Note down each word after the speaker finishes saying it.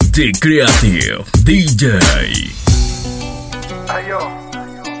Romantico-Creative DJ. Hey yo,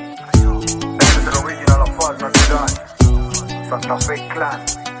 este es el original of all natural, Santa Fe Clan.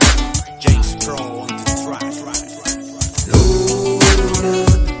 James Pro on the track. Luna,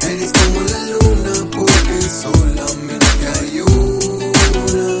 eres como la luna porque solamente hay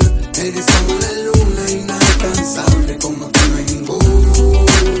una. Eres como la luna inalcanzable como tú no hay ninguna.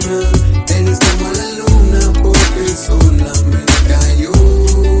 Eres como la luna porque solamente hay una.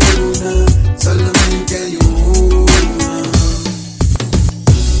 Solamente hay una.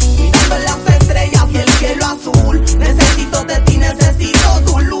 Mirando las estrellas y el cielo azul, necesito de ti, necesito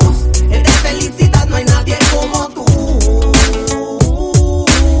tu luz. Eres felicidad, no hay nadie como tú.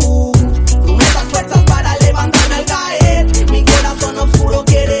 Tú me das fuerzas para levantarme al caer. Mi corazón oscuro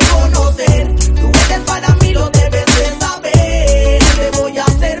quiere conocer. Tú eres para mí, lo debes de saber. Te voy a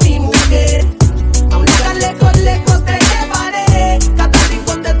hacer mi mujer. A un lugar lejos, lejos te llevaré. Cada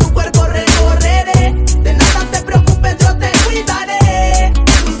rincón de tu cuerpo recorreré. De nada te preocupes, yo te cuidaré.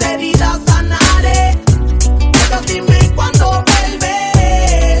 Tus heridas sanaré. Pero dime cuándo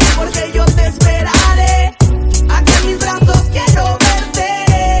vuelves, porque yo te esperaré. Aquí en mis brazos quiero verte.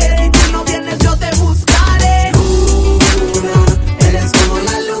 Si tú no vienes, yo te buscaré. Luna, eres como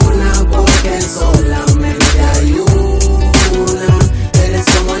la luna porque solamente hay una. Eres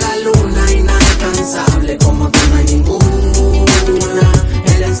como la luna inalcanzable como tú no hay ninguna.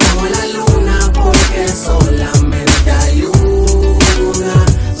 Eres como la luna porque solamente hay una.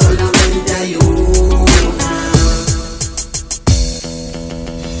 Solamente hay una.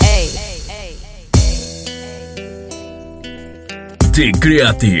 The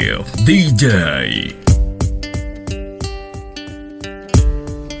Creative DJ.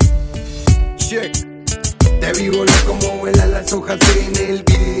 Check. Te vi volar como vuelan las hojas en el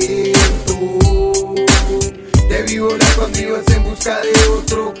viento. Te vi volar cuando ibas en busca de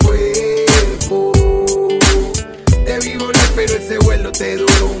otro cuerpo. Te vi volar pero ese vuelo te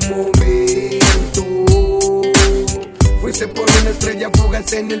duró un momento. Fuiste por una estrella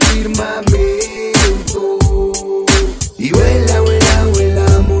fugaz en el firmamento. Y vuela, vuela,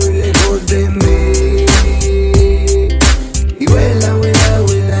 vuela muy lejos de mí. Y vuela, vuela,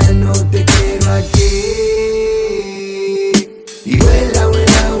 vuela, no te quiero aquí. Y vuela,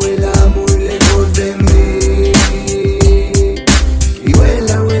 vuela, vuela muy lejos de mí. Y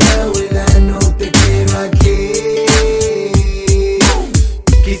vuela, vuela, vuela, no te quiero aquí.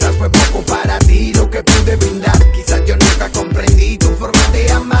 Quizás fue poco para ti lo que pude brindar. Quizás yo nunca comprendí tu forma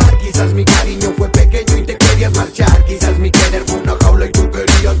de amar. Quizás mi cariño fue pequeño y te querías marchar. Quizás mi querer fue una jaula y tú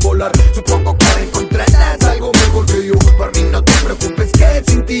querías volar. Supongo que ahora encontrarás algo mejor que yo. Por mí no te preocupes que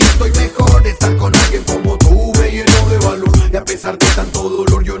sin ti estoy mejor. Estar con alguien como tú me llenó de valor. Y a pesar de tanto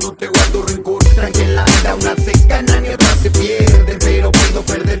dolor yo no te guardo rencor. Tranquila, la vida una se gana ni otra se pierde. Pero pido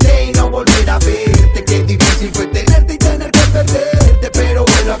perderte y no volver a verte. Qué difícil fue tenerte y tener que perderte. Pero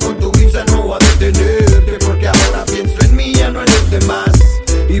vuela con tu visa, no va a detenerte. Porque ahora pienso en mí, ya no en los demás.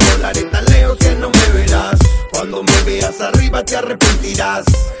 Y volaré tan lejos que no me verás. Cuando me veas arriba te arrepentirás.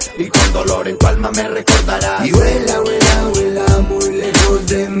 Y con dolor en tu alma me recordarás. Y vuela, vuela, vuela muy lejos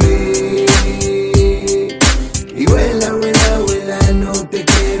de mí. Y vuela, vuela, vuela, no te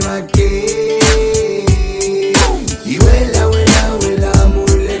quiero aquí. Y vuela, vuela, vuela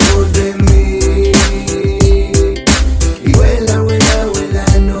muy lejos de mí. Y vuela, vuela, vuela,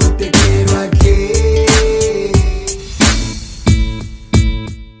 no te quiero aquí.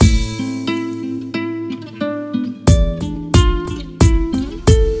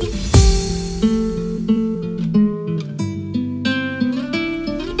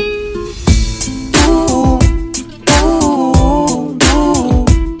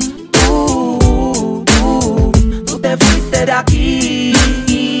 Tú te fuiste de aquí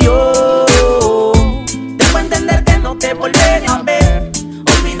y yo debo entender que no te volveré a ver.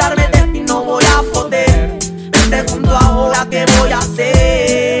 Olvidarme de ti no voy a poder. Me pregunto ahora qué voy a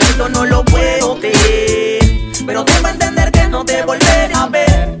hacer. Yo no lo puedo creer, pero debo entender que no te volveré a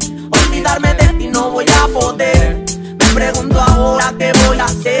ver. Olvidarme de ti no voy a poder. Me pregunto ahora qué voy a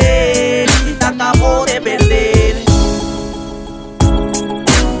hacer si te acabo de perder.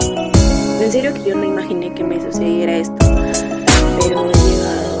 En serio que yo no imaginé que me sucediera esto, pero he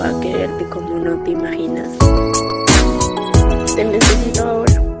llegado a quererte como no te imaginas. Te necesito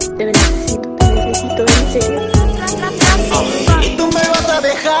ahora, te necesito en serio. Y tú me vas a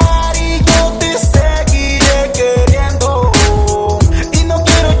dejar y yo te seguiré queriendo. Y no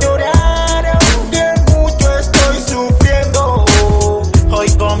quiero llorar aunque mucho estoy sufriendo. Hoy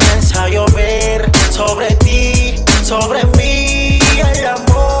comienza a llover sobre ti, sobre mí el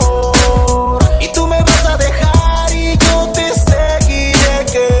amor. Y tú me vas a dejar y yo te seguiré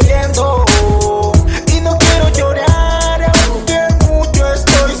queriendo.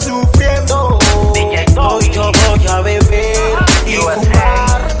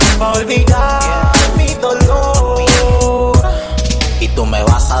 Y tú me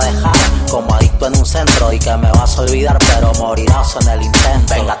vas a dejar como adicto en un centro y que me vas a olvidar, pero morirás en el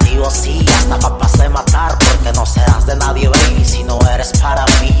intento. Vengativo sí, hasta capaz de matar, porque no serás de nadie, baby, si no eres para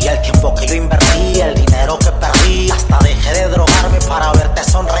mí. Y el tiempo que yo invertí, el dinero que perdí, hasta dejé de drogarme para verte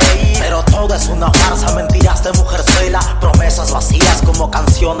sonreír. Pero todo es una farsa, mentiras de mujerzuela, promesas vacías como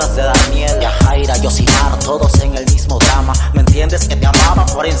canciones de Daniel. Yajaira, Yosimar, todos en el mismo drama. ¿Me entiendes que te amaba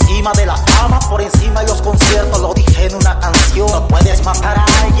por encima de la fama, por encima de los conciertos? Lo dije en una canción. No puedes matar a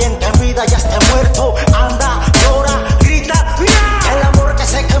alguien que en vida ya esté muerto. Anda, llora, grita, ¡mira! El amor que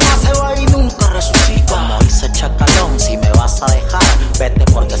se quema se va y nunca resucita. Como dice Chacalón, si me vas a dejar, vete,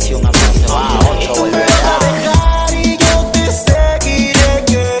 porque si un amor se va, Y otro tú me volverá. vas a dejar y yo te seguiré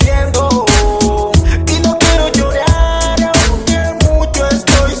queriendo. Y no quiero llorar, aunque mucho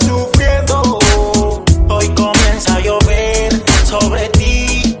estoy sufriendo. Hoy comienza a llover sobre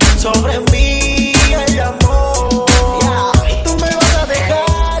ti, sobre mí, el amor. Y tú me vas a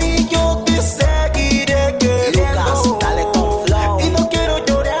dejar y yo te seguiré queriendo. Lucas, dale con flow. Y no quiero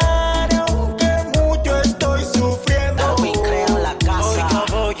llorar, aunque mucho estoy sufriendo. Darwin crea en la casa.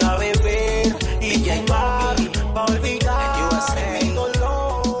 Hoy yo voy a beber y fumar pa' olvidar mi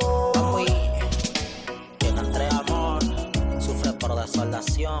dolor. Muy quien entre amor sufre por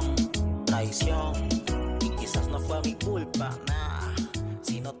desolación, traición, y quizás no fue mi culpa, nah,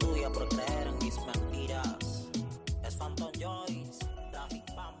 sino tuya por creer.